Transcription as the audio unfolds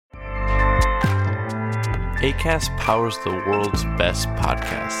Acast powers the world's best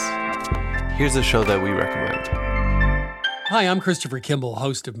podcasts. Here's a show that we recommend. Hi, I'm Christopher Kimball,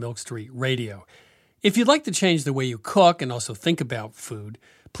 host of Milk Street Radio. If you'd like to change the way you cook and also think about food,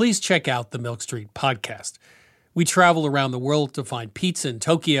 please check out the Milk Street podcast. We travel around the world to find pizza in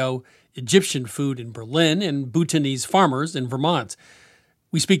Tokyo, Egyptian food in Berlin, and Bhutanese farmers in Vermont.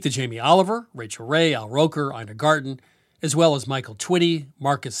 We speak to Jamie Oliver, Rachel Ray, Al Roker, Ina Garten, as well as Michael Twitty,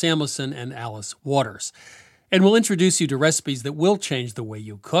 Marcus Samuelson, and Alice Waters. And we'll introduce you to recipes that will change the way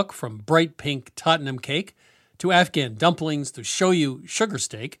you cook, from bright pink Tottenham cake to Afghan dumplings to shoyu sugar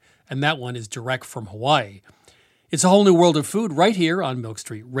steak, and that one is direct from Hawaii. It's a whole new world of food right here on Milk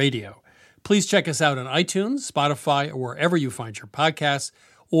Street Radio. Please check us out on iTunes, Spotify, or wherever you find your podcasts,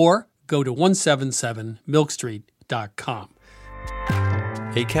 or go to 177milkstreet.com.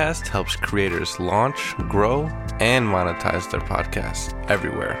 Acast helps creators launch, grow, and monetize their podcasts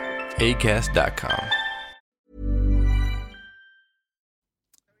everywhere. Acast.com.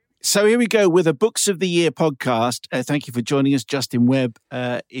 So here we go with a Books of the Year podcast. Thank you for joining us. Justin Webb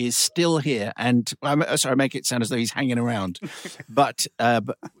is still here. And I'm sorry, I make it sound as though he's hanging around. but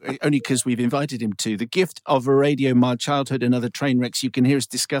only because we've invited him to. The Gift of a Radio, My Childhood and Other Train Wrecks. You can hear us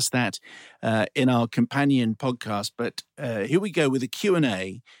discuss that in our companion podcast. But here we go with a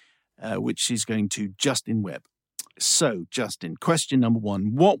Q&A, which is going to Justin Webb. So, Justin, question number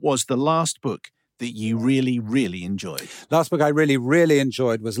one. What was the last book that you really, really enjoyed? Last book I really, really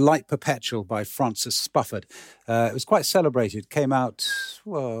enjoyed was Light Perpetual by Francis Spufford. It was quite celebrated. Came out,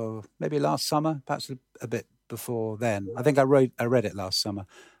 well, maybe last summer, perhaps a bit before then. I think I read it last summer.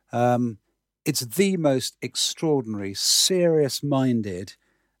 It's the most extraordinary, serious-minded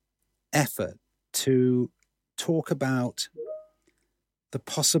effort to talk about the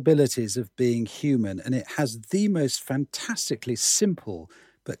possibilities of being human. And it has the most fantastically simple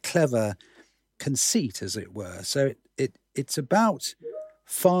but clever conceit, as it were. So it's about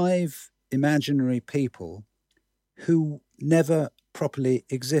 5 imaginary people who never properly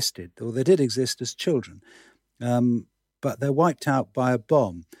existed, or they did exist as children, but they're wiped out by a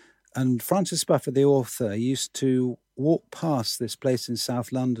bomb. And Francis Spufford, the author, used to walk past this place in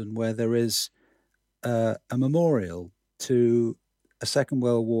South London where there is a memorial to a Second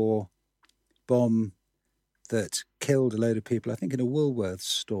World War bomb that killed a load of people, I think in a Woolworths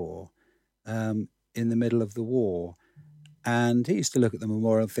store, in the middle of the war. And he used to look at the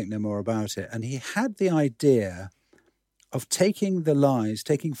memorial and think no more about it. And he had the idea of taking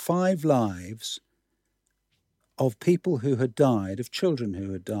 5 lives of people who had died, of children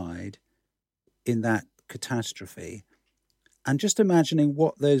who had died in that catastrophe, and just imagining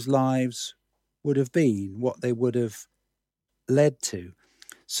what those lives would have been, what they would have led to.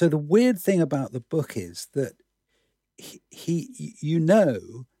 So the weird thing about the book is that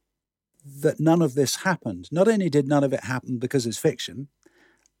that none of this happened. Not only did none of it happen because it's fiction,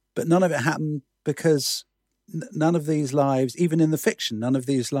 but none of it happened because none of these lives, even in the fiction, none of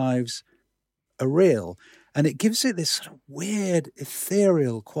these lives are real. And it gives it this sort of weird,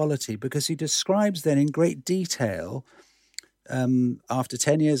 ethereal quality, because he describes then in great detail, after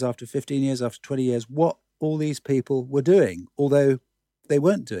 10 years, after 15 years, after 20 years, what all these people were doing, although they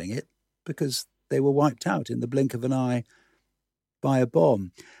weren't doing it because they were wiped out in the blink of an eye by a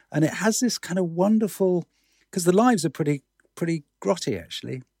bomb. And it has this kind of wonderful, because the lives are pretty grotty,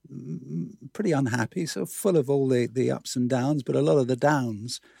 actually, pretty unhappy, so full of all the ups and downs, but a lot of the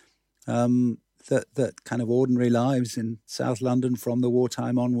downs that kind of ordinary lives in South London from the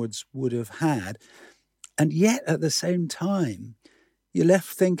wartime onwards would have had. And yet, at the same time, you're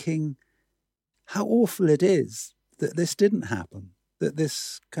left thinking how awful it is that this didn't happen, that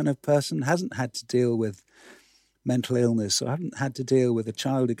this kind of person hasn't had to deal with mental illness, or haven't had to deal with a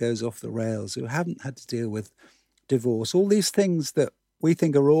child who goes off the rails, who haven't had to deal with divorce, all these things that we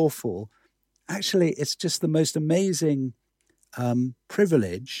think are awful. Actually, it's just the most amazing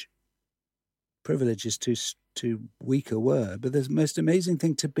privilege. Privilege is too weak a word, but the most amazing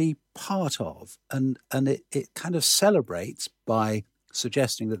thing to be part of. And it kind of celebrates by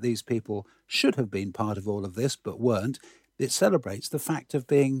suggesting that these people should have been part of all of this, but weren't. It celebrates the fact of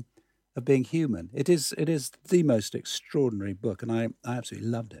being human. It is the most extraordinary book, and I absolutely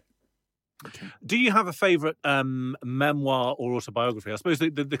loved it. Okay. Do you have a favourite memoir or autobiography? I suppose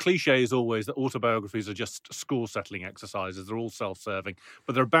the cliche is always that autobiographies are just score-settling exercises. They're all self-serving,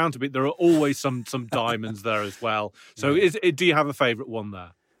 but there are always some diamonds there as well. So, do you have a favourite one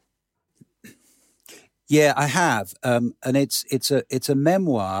there? Yeah, I have, and it's a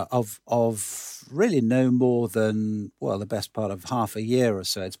memoir of really no more than, well, the best part of half a year or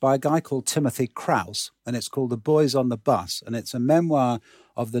so. It's by a guy called Timothy Krause, and it's called The Boys on the Bus, and it's a memoir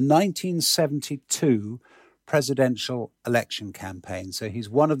of the 1972 presidential election campaign. So he's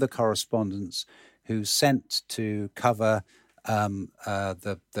one of the correspondents who's sent to cover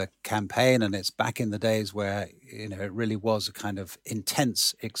the campaign, and it's back in the days where it really was a kind of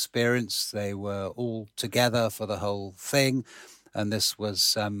intense experience. They were all together for the whole thing, and this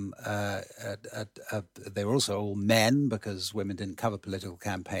was they were also all men because women didn't cover political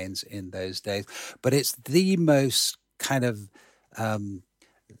campaigns in those days. But it's the most kind of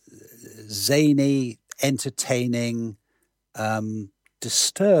zany, entertaining,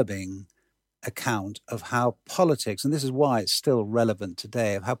 disturbing account of how politics, and this is why it's still relevant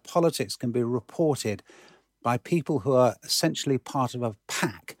today, of how politics can be reported by people who are essentially part of a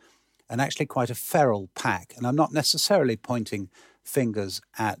pack, and actually quite a feral pack. And I'm not necessarily pointing fingers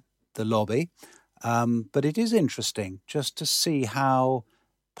at the lobby, but it is interesting just to see how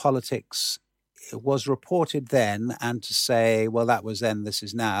politics was reported then, and to say, well, that was then, this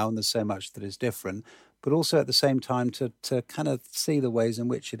is now, and there's so much that is different. But also at the same time to kind of see the ways in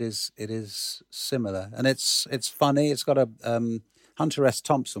which it is similar. And it's funny. It's got a Hunter S.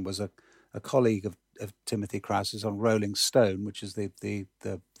 Thompson was a colleague of Timothy Krause's on Rolling Stone, which is the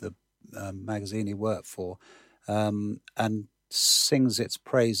magazine he worked for, and sings its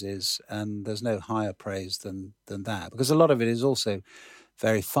praises. And there's no higher praise than that, because a lot of it is also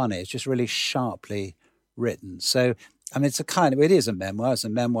very funny. It's just really sharply written. So, I mean, it is a memoir. It's a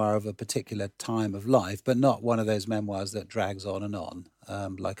memoir of a particular time of life, but not one of those memoirs that drags on and on,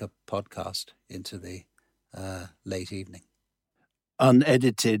 like a podcast into the late evening.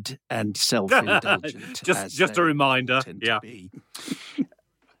 Unedited and self-indulgent. just a reminder.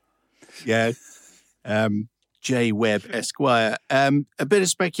 Yeah. Yeah. J. Webb, Esquire. A bit of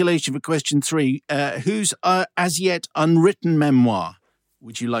speculation for question 3. Whose as yet unwritten memoir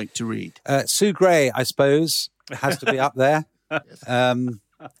would you like to read? Sue Gray, I suppose, has to be up there.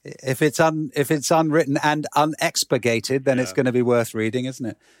 If it's unwritten and unexpurgated, then it's going to be worth reading, isn't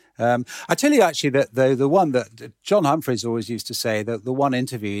it? I tell you, actually, that the one that John Humphreys always used to say, that the one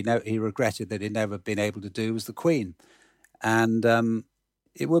interview he regretted that he'd never been able to do was the Queen. And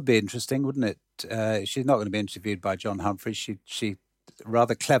it would be interesting, wouldn't it? She's not going to be interviewed by John Humphreys. She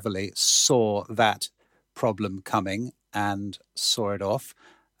rather cleverly saw that problem coming and saw it off.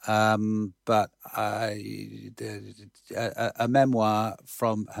 But a memoir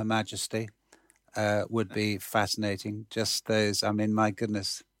from Her Majesty would be fascinating. Just those, I mean, my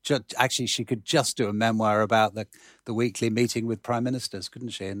goodness. Actually, she could just do a memoir about the weekly meeting with prime ministers, couldn't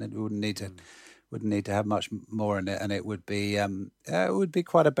she? And it wouldn't need to have much more in it, and it would be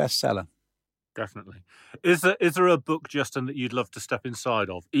quite a bestseller. Definitely. Is there a book, Justin, that you'd love to step inside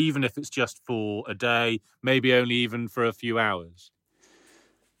of, even if it's just for a day, maybe only even for a few hours?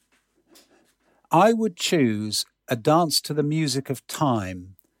 I would choose A Dance to the Music of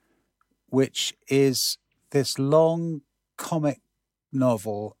Time, which is this long comic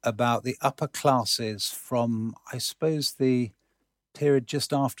novel about the upper classes from, I suppose, the period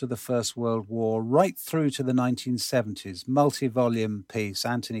just after the First World War, right through to the 1970s. Multi-volume piece.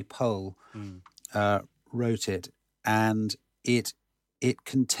 Anthony Pohl wrote it, and it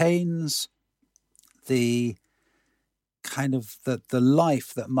contains the kind of the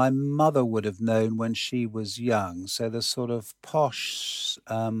life that my mother would have known when she was young. So the sort of posh,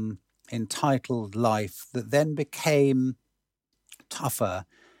 entitled life that then became tougher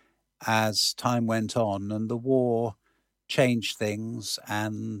as time went on, and the war changed things,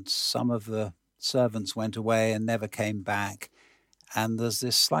 and some of the servants went away and never came back. And there's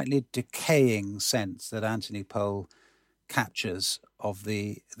this slightly decaying sense that Anthony Pohl captures of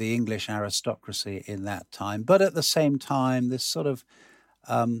the English aristocracy in that time. But at the same time, this sort of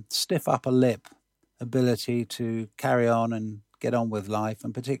stiff upper lip ability to carry on and get on with life,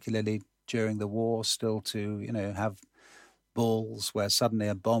 and particularly during the war, still to, have balls where suddenly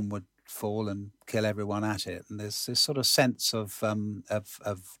a bomb would fall and kill everyone at it. And there's this sort of sense of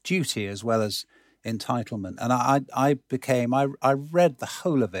duty as well as entitlement. And I read the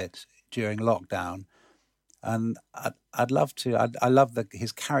whole of it during lockdown, and I'd love to. I love that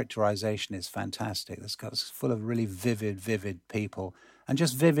his characterization is fantastic. It's full of really vivid people and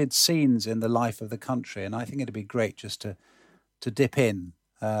just vivid scenes in the life of the country. And I think it'd be great just to dip in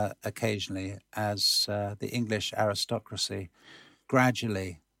occasionally as the English aristocracy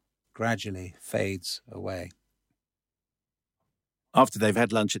gradually fades away. After they've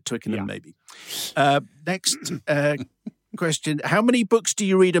had lunch at Twickenham, maybe. Next question. How many books do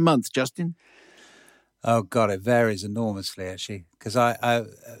you read a month, Justin? Oh, God, it varies enormously, actually, because I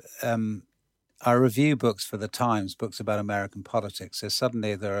review books for the Times, books about American politics. So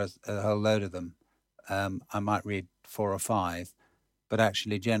suddenly there are a whole load of them. I might read 4 or 5, but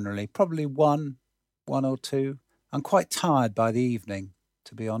actually generally probably 1 one or two. I'm quite tired by the evening,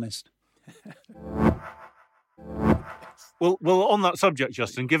 to be honest. Well, on that subject,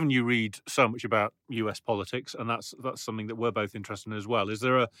 Justin, given you read so much about US politics, and that's something that we're both interested in as well, is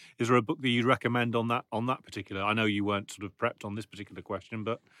there a book that you'd recommend on that particular? I know you weren't sort of prepped on this particular question,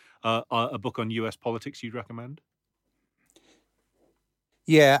 but a book on US politics you'd recommend?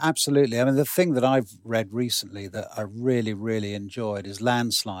 Yeah, absolutely. I mean, the thing that I've read recently that I really, really enjoyed is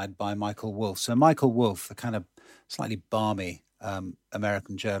Landslide by Michael Wolff. So Michael Wolff, the kind of slightly balmy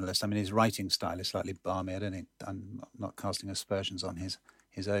American journalist. I mean, his writing style is slightly balmy. I'm not casting aspersions on his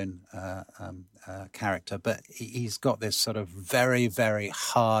own character, but he's got this sort of very, very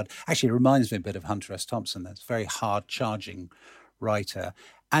hard. Actually, it reminds me a bit of Hunter S. Thompson. That's very hard charging writer,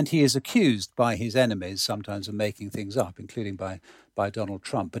 and he is accused by his enemies sometimes of making things up, including by Donald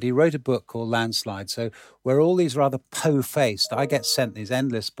Trump. But he wrote a book called Landslide. So where all these rather po-faced, I get sent these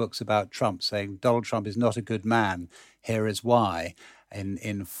endless books about Trump saying Donald Trump is not a good man. Here is why,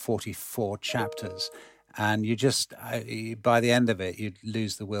 in 44 chapters. And you just, by the end of it, you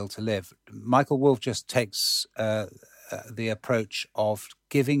lose the will to live. Michael Wolff just takes the approach of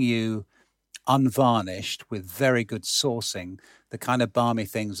giving you unvarnished, with very good sourcing, the kind of balmy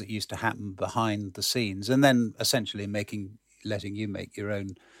things that used to happen behind the scenes, and then essentially letting you make your own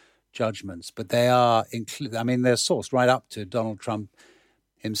judgments. But they are they're sourced right up to Donald Trump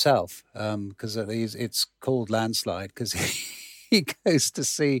himself, because it's called Landslide because he goes to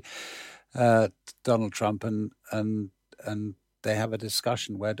see Donald Trump, and they have a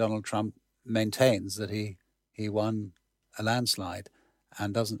discussion where Donald Trump maintains that he won a landslide,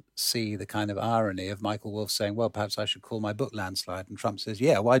 and doesn't see the kind of irony of Michael Wolff saying, well, perhaps I should call my book Landslide. And Trump says,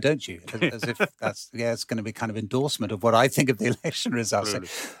 yeah, why don't you? As if it's going to be kind of endorsement of what I think of the election results. Really?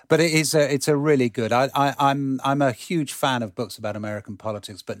 But it's a really good, I'm a huge fan of books about American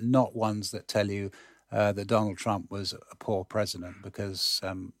politics, but not ones that tell you that Donald Trump was a poor president, because,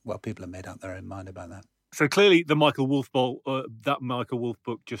 people have made up their own mind about that. So clearly, the Michael Wolff that Michael Wolff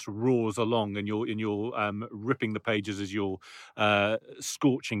book just roars along, and you're ripping the pages as you're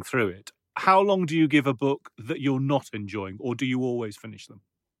scorching through it. How long do you give a book that you're not enjoying, or do you always finish them?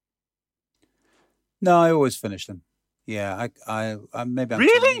 No, I always finish them. Yeah, I maybe I'm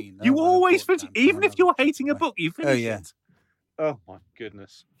really. Mean. You always finish, even if you're hating a book, you finish it. Oh my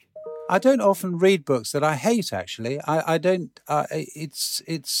goodness. I don't often read books that I hate. Actually, I don't.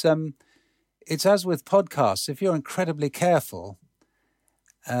 It's as with podcasts. If you're incredibly careful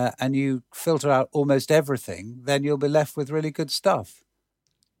and you filter out almost everything, then you'll be left with really good stuff.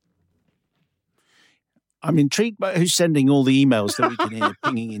 I'm intrigued by who's sending all the emails that we can hear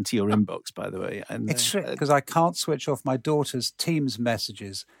pinging into your inbox, by the way. And it's true, because I can't switch off my daughter's Teams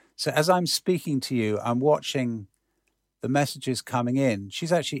messages. So as I'm speaking to you, I'm watching the messages coming in.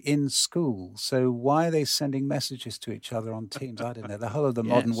 She's actually in school. So why are they sending messages to each other on Teams? I don't know. The whole of the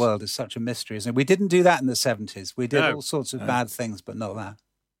modern world is such a mystery, isn't it? We didn't do that in the 70s. We did all sorts of bad things, but not that.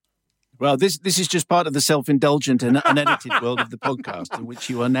 Well, this is just part of the self-indulgent and unedited world of the podcast, in which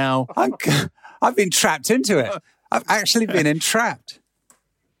you are now... I've been trapped into it. I've actually been entrapped.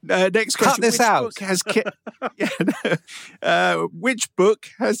 Next question. Cut this out. Which book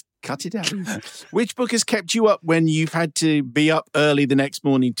has... Cut it out. Which book has kept you up when you've had to be up early the next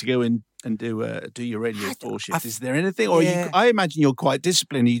morning to go and do your Radio 4 shift? Is there anything? Or I imagine you're quite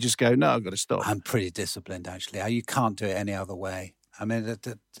disciplined. You just go, no, I've got to stop. I'm pretty disciplined, actually. You can't do it any other way. I mean,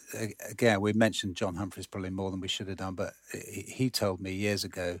 again, we mentioned John Humphreys probably more than we should have done, but he told me years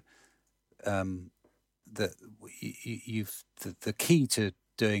ago that the key to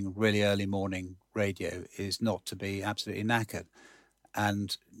doing really early morning radio is not to be absolutely knackered,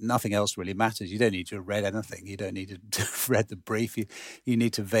 and nothing else really matters. You don't need to have read anything. You don't need to have read the brief. You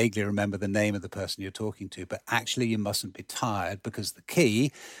need to vaguely remember the name of the person you're talking to, but actually you mustn't be tired, because the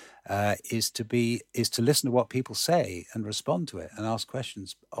key is to listen to what people say and respond to it and ask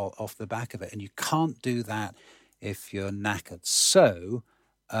questions off the back of it. And you can't do that if you're knackered. So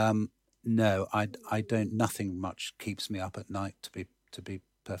no, I don't. Nothing much keeps me up at night, to be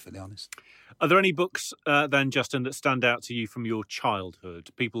perfectly honest. Are there any books then, Justin, that stand out to you from your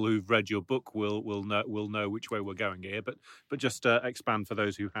childhood? People who've read your book will know which way we're going here, but just expand for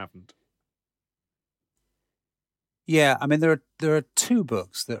those who haven't. Yeah, I mean there are two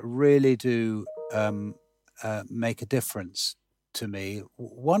books that really do make a difference to me.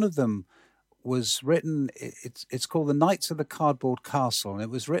 One of them was written. It's called The Knights of the Cardboard Castle, and it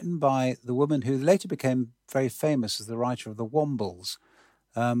was written by the woman who later became very famous as the writer of The Wombles.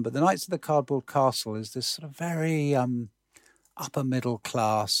 But The Knights of the Cardboard Castle is this sort of very upper middle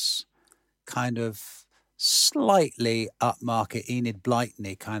class, kind of slightly upmarket Enid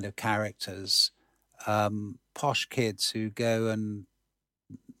Blyton kind of characters posh kids who go and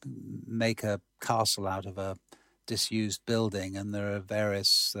make a castle out of a disused building, and there are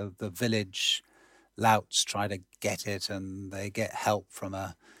various the village louts try to get it, and they get help from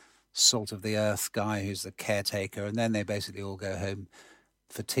a salt of the earth guy who's the caretaker, and then they basically all go home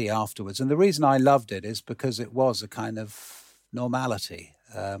for tea afterwards. And the reason I loved it is because it was a kind of normality.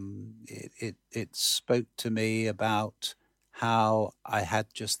 It spoke to me about how I had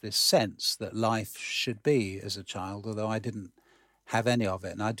just this sense that life should be as a child, although I didn't have any of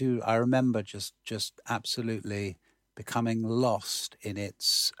it. And I remember just absolutely becoming lost in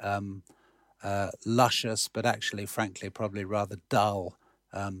its luscious, but actually, frankly, probably rather dull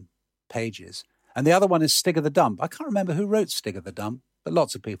pages. And the other one is Stig of the Dump. I can't remember who wrote Stig of the Dump, but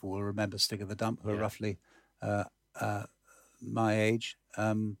lots of people will remember Stig of the Dump who are roughly my age.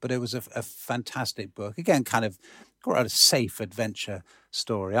 But it was a fantastic book. Again, kind of quite a safe adventure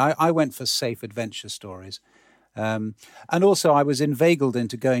story. I went for safe adventure stories. And also I was inveigled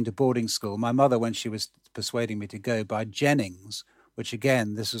into going to boarding school. My mother, when she was persuading me to go, by Jennings, which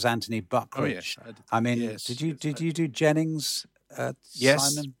again, this was Anthony Buckridge. Oh, yes. I mean, yes, did you do Jennings,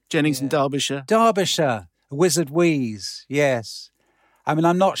 yes, Simon? Jennings in Derbyshire. Derbyshire, Wizard Wheeze, yes. I mean,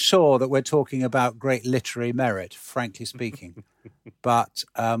 I'm not sure that we're talking about great literary merit, frankly speaking, but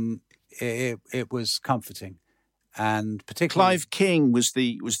it was comforting, and particularly Clive King was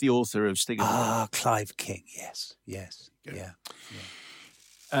the author of Stig of the Dump. Clive King, yes, Good.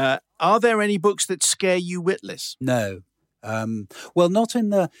 yeah. Are there any books that scare you witless? No, well, not in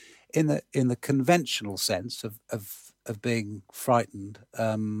the conventional sense of being frightened.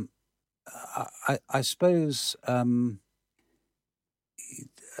 I suppose.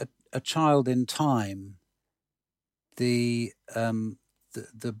 A Child in Time, the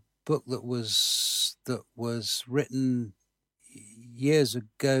book that was written years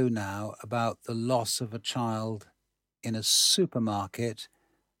ago now about the loss of a child in a supermarket,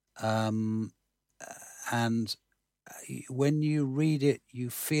 and when you read it, you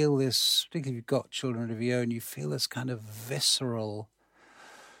feel this, particularly if you've got children of your own, you feel this kind of visceral,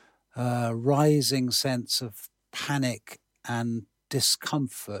 rising sense of panic and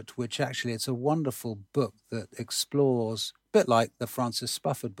discomfort, which actually it's a wonderful book that explores, a bit like the Francis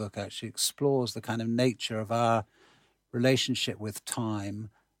Spufford book, actually explores the kind of nature of our relationship with time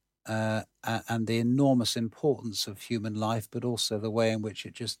and the enormous importance of human life, but also the way in which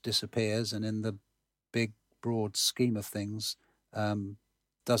it just disappears and in the big, broad scheme of things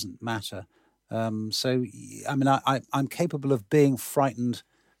doesn't matter. So, I mean, I'm capable of being frightened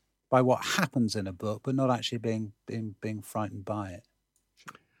by what happens in a book, but not actually being frightened by it.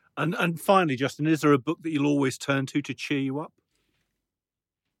 And finally, Justin, is there a book that you'll always turn to cheer you up?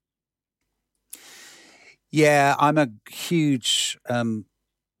 Yeah, I'm a huge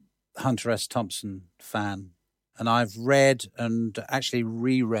Hunter S. Thompson fan, and I've read and actually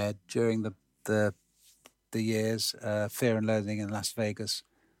reread during the years Fear and Loathing in Las Vegas,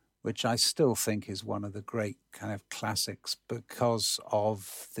 which I still think is one of the great kind of classics because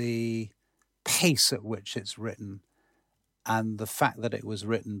of the pace at which it's written and the fact that it was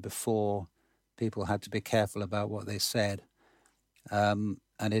written before people had to be careful about what they said. And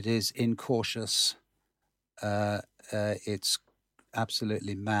it is incautious. It's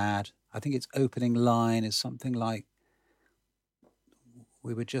absolutely mad. I think its opening line is something like,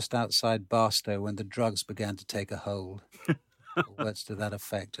 "We were just outside Barstow when the drugs began to take a hold." Words to that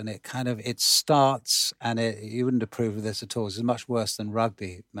effect. And it starts, and you wouldn't approve of this at all. It's much worse than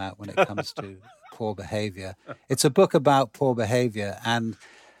rugby, Matt, when it comes to poor behaviour. It's a book about poor behaviour, and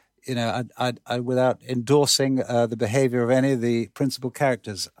you know, I without endorsing the behaviour of any of the principal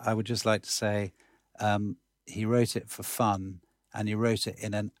characters, I would just like to say he wrote it for fun, and he wrote it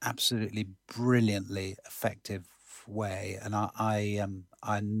in an absolutely brilliantly effective way. And I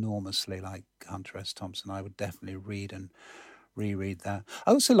enormously like Hunter S. Thompson. I would definitely read and reread that.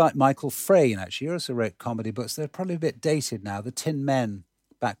 I also like Michael Frayn, actually. He also wrote comedy books. They're probably a bit dated now. The Tin Men,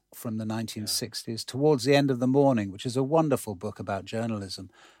 back from the 1960s, Towards the End of the Morning, which is a wonderful book about journalism.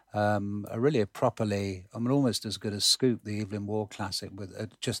 A properly, almost as good as Scoop, the Evelyn Waugh classic, with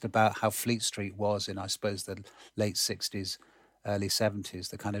just about how Fleet Street was in, I suppose, the late 60s, early 70s,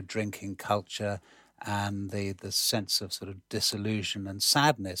 the kind of drinking culture and the sense of sort of disillusion and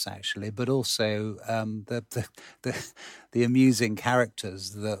sadness, actually, but also the amusing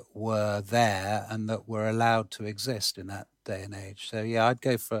characters that were there and that were allowed to exist in that day and age. So yeah, I'd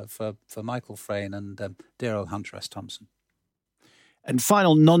go for Michael Frayn and dear old Hunter S. Thompson. And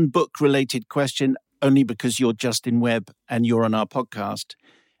final non-book related question, only because you're Justin Webb and you're on our podcast.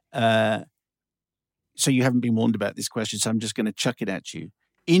 So you haven't been warned about this question, so I'm just going to chuck it at you.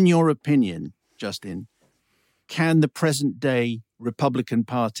 In your opinion, Justin, can the present day Republican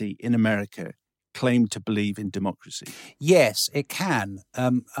Party in America claim to believe in democracy? Yes, it can.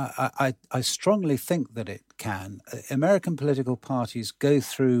 I strongly think that it can. American political parties go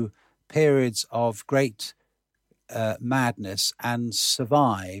through periods of great madness and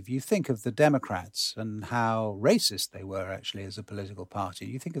survive. You think of the Democrats and how racist they were actually as a political party.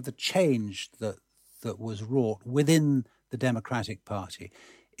 You think of the change that was wrought within the Democratic Party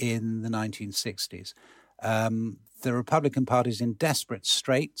in the 1960s. The Republican Party is in desperate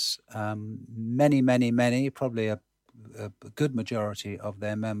straits. Many, probably a good majority of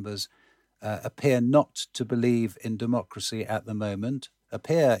their members appear not to believe in democracy at the moment,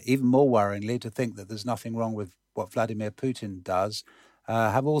 appear even more worryingly to think that there's nothing wrong with what Vladimir Putin does,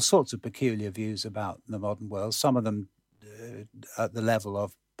 have all sorts of peculiar views about the modern world, some of them at the level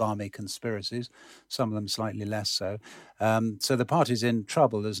of balmy conspiracies, some of them slightly less so. So the party's in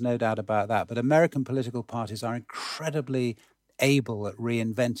trouble, there's no doubt about that. But American political parties are incredibly able at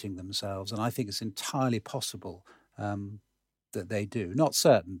reinventing themselves, and I think it's entirely possible that they do. Not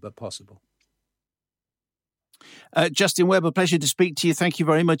certain, but possible. Justin Webb, a pleasure to speak to you. Thank you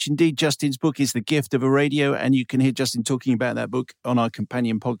very much indeed. Justin's book is The Gift of a Radio, and you can hear Justin talking about that book on our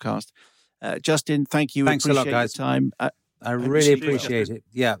companion podcast. Justin, thank you. Thanks a lot, guys. Your time. I really appreciate it.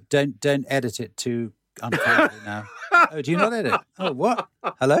 Yeah, don't edit it too unfavorably now. Oh, do you not edit? Oh, what?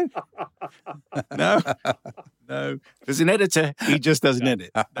 Hello? No. There's an editor. He just doesn't edit.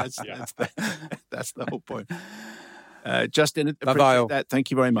 That's the whole point. Justin, bye-bye. That.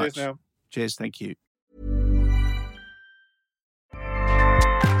 Thank you very much. Cheers. Cheers. Thank you.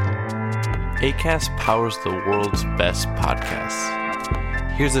 Acast powers the world's best podcasts.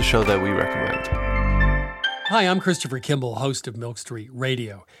 Here's a show that we recommend. Hi, I'm Christopher Kimball, host of Milk Street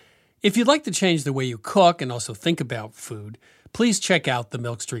Radio. If you'd like to change the way you cook and also think about food, please check out the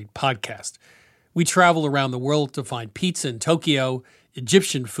Milk Street podcast. We travel around the world to find pizza in Tokyo,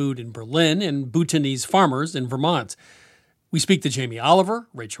 Egyptian food in Berlin, and Bhutanese farmers in Vermont. We speak to Jamie Oliver,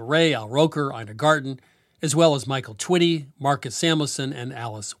 Rachel Ray, Al Roker, Ina Garten, as well as Michael Twitty, Marcus Samuelson, and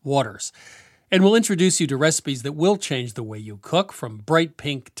Alice Waters. And we'll introduce you to recipes that will change the way you cook, from bright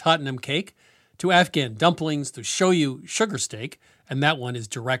pink Tottenham cake to Afghan dumplings to shoyu sugar steak, and that one is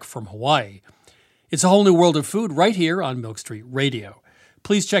direct from Hawaii. It's a whole new world of food right here on Milk Street Radio.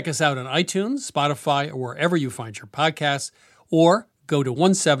 Please check us out on iTunes, Spotify, or wherever you find your podcasts, or go to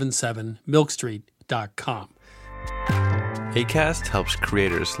 177milkstreet.com. Acast helps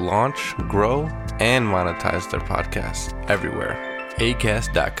creators launch, grow, and monetize their podcasts everywhere.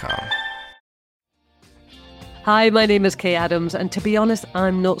 Acast.com. Hi, my name is Kay Adams, and to be honest,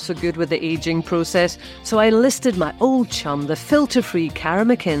 I'm not so good with the ageing process, so I enlisted my old chum, the filter-free Cara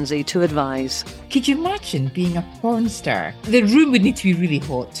McKenzie, to advise. Could you imagine being a porn star? The room would need to be really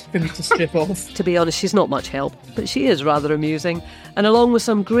hot for me to strip off. To be honest, she's not much help, but she is rather amusing. And along with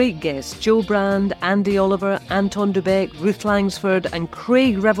some great guests, Joe Brand, Andy Oliver, Anton Dubeck, Ruth Langsford, and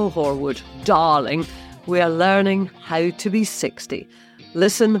Craig Revel-Horwood, darling, we are learning how to be 60.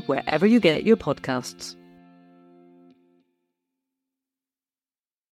 Listen wherever you get your podcasts.